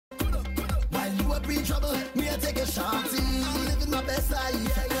up real trouble. Me I take a shorty. I'm living my best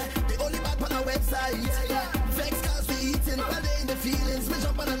life. The only bad on our website. Vex cause we eating, while they in the feelings. We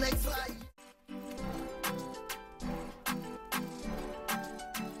jump on the next flight.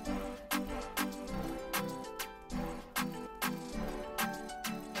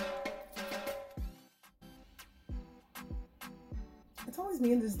 It's always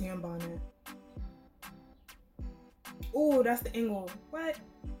me in this damn bonnet. Oh, that's the angle. What?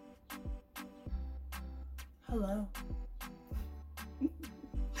 Hello.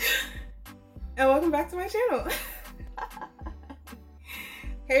 And welcome back to my channel.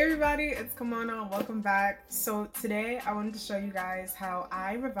 Hey everybody, it's Kimono. Welcome back. So today I wanted to show you guys how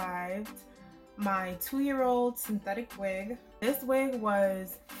I revived my 2-year-old synthetic wig. This wig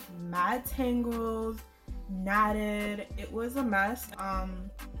was mad tangled, knotted. It was a mess.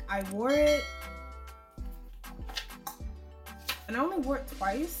 I wore it and I only wore it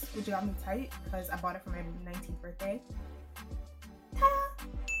twice, which got me tight because I bought it for my 19th birthday. Ta-da!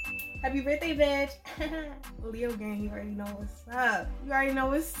 Happy birthday, bitch! Leo gang, you already know what's up. You already know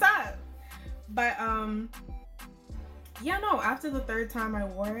what's up. But yeah, no, after the 3rd time I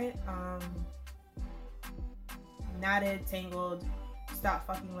wore it, knotted, tangled, stopped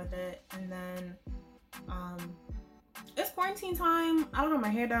fucking with it, and then it's quarantine time. I don't have my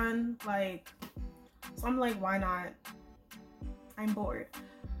hair done, like, so I'm like, why not? I'm bored.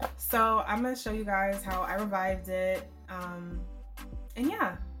 So I'm gonna show you guys how I revived it. And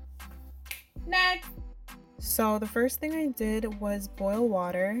yeah. Next. So the first thing I did was boil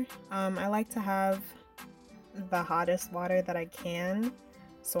water. I like to have the hottest water that I can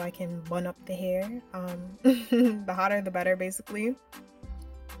so I can bun up the hair. The hotter the better, basically.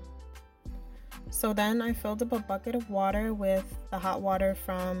 So then I filled up a bucket of water with the hot water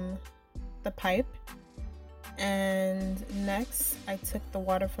from the pipe. And next I took the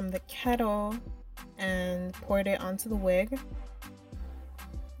water from the kettle and poured it onto the wig.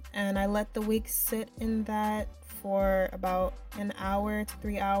 And I let the wig sit in that for about an hour to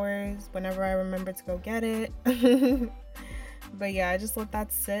 3 hours whenever I remember to go get it. But yeah, I just let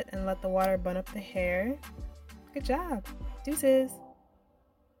that sit and let the water bun up the hair. Good job. Deuces.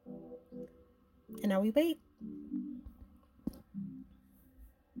 And now we wait.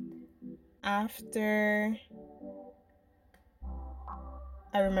 After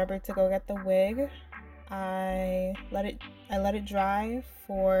I remembered to go get the wig, I let it dry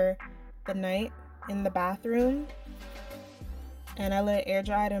for the night in the bathroom, and I let it air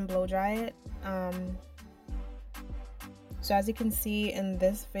dry it and blow dry it. So as you can see in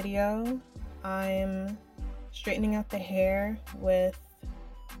this video, I'm straightening out the hair with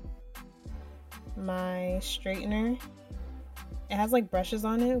my straightener. It has like brushes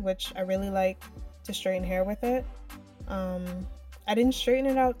on it, which I really like to straighten hair with it. I didn't straighten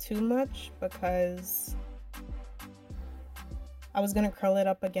it out too much because I was gonna curl it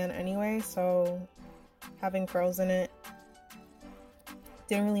up again anyway, so having curls in it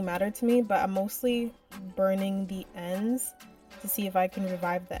didn't really matter to me, but I'm mostly burning the ends to see if I can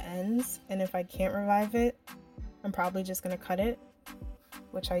revive the ends, and if I can't revive it, I'm probably just gonna cut it,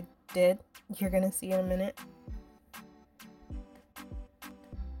 which I did. You're gonna see in a minute.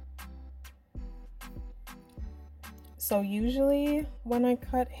 So usually when I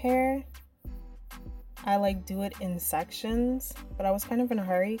cut hair, I like do it in sections, but I was kind of in a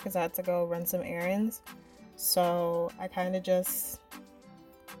hurry because I had to go run some errands. So I just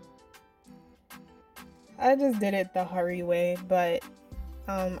did it the hurry way, but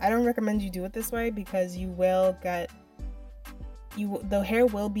I don't recommend you do it this way because you will get, the hair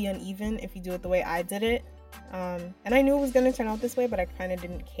will be uneven if you do it the way I did it. And I knew it was gonna turn out this way, but I kind of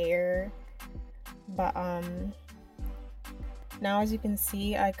didn't care. But now as you can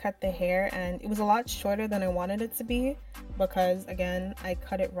see, I cut the hair and it was a lot shorter than I wanted it to be because again, I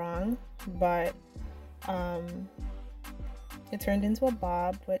cut it wrong, but it turned into a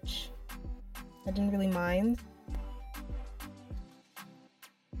bob, which I didn't really mind.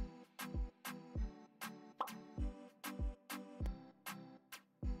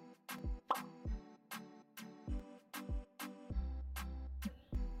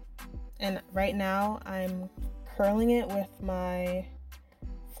 And right now I'm curling it with my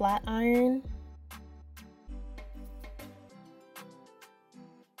flat iron.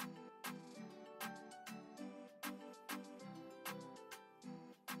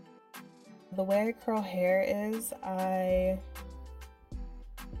 The way I curl hair is I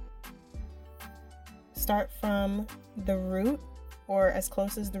start from the root, or as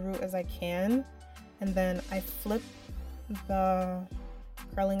close as the root as I can, and then I flip the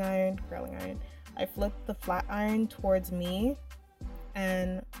curling iron. I flip the flat iron towards me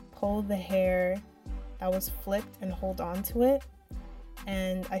and pull the hair that was flipped and hold on to it,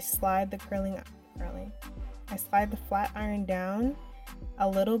 and I slide the I slide the flat iron down a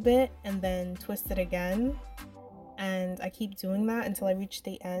little bit and then twist it again, and I keep doing that until I reach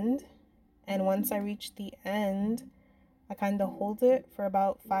the end. And once I reach the end, I kind of hold it for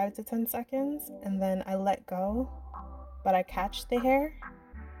about 5 to 10 seconds, and then I let go, but I catch the hair,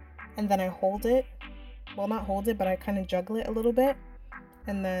 and then I hold it. Well, not hold it, but I kind of juggle it a little bit,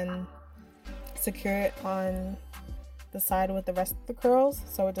 and then secure it on the side with the rest of the curls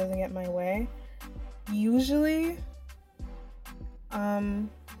so it doesn't get in my way. Usually,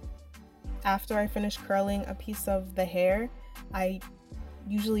 after I finish curling a piece of the hair, I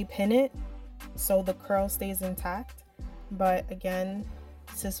usually pin it so the curl stays intact. But again,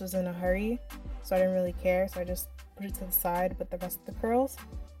 sis was in a hurry, so I didn't really care, so I just put it to the side with the rest of the curls.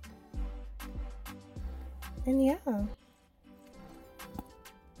 And yeah.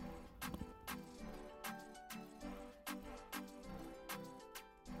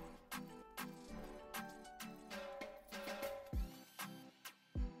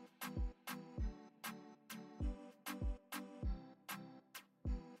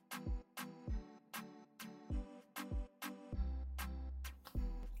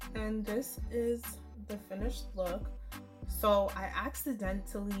 And this is the finished look. So I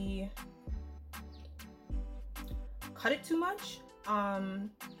accidentally cut it too much.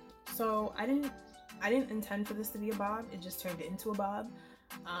 So I didn't intend for this to be a bob. It just turned into a bob.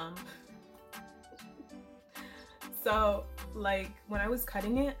 So like when I was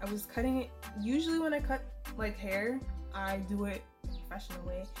cutting it, usually when I cut like hair, I do it the professional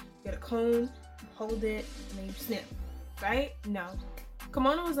way. Get a comb, hold it, and then you snip, right? No.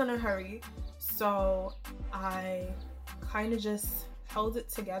 Kimono was in a hurry, so I kind of just held it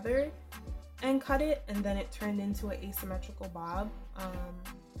together and cut it, and then it turned into an asymmetrical bob.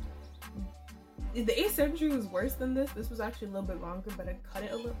 The asymmetry was worse than this. This was actually a little bit longer, but I cut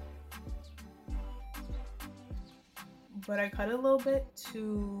it a little. But I cut it a little bit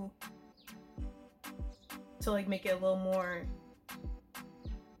to like make it a little more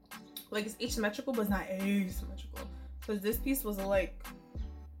like it's asymmetrical, but it's not asymmetrical. Because this piece was like,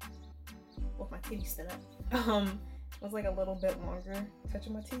 well, my titty stood up. It was like a little bit longer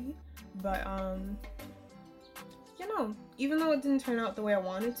touching my titty, but you know, even though it didn't turn out the way I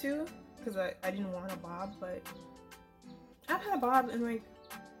wanted to, because I didn't want a bob, but I've had a bob in like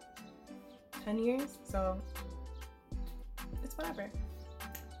 10 years, so it's whatever.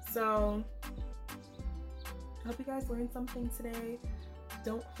 So I hope you guys learned something today.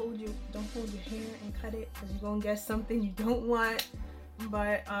 Don't hold your hair and cut it, because you're gonna get something you don't want.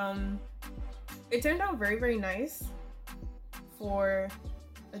 But it turned out very, very nice for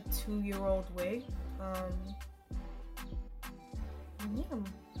a 2-year-old wig. Yeah, I'm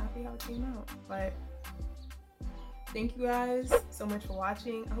happy how it came out. But thank you guys so much for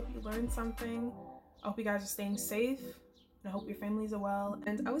watching. I hope you learned something. I hope you guys are staying safe, and I hope your families are well,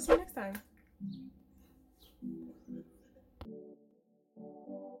 and I will see you next time.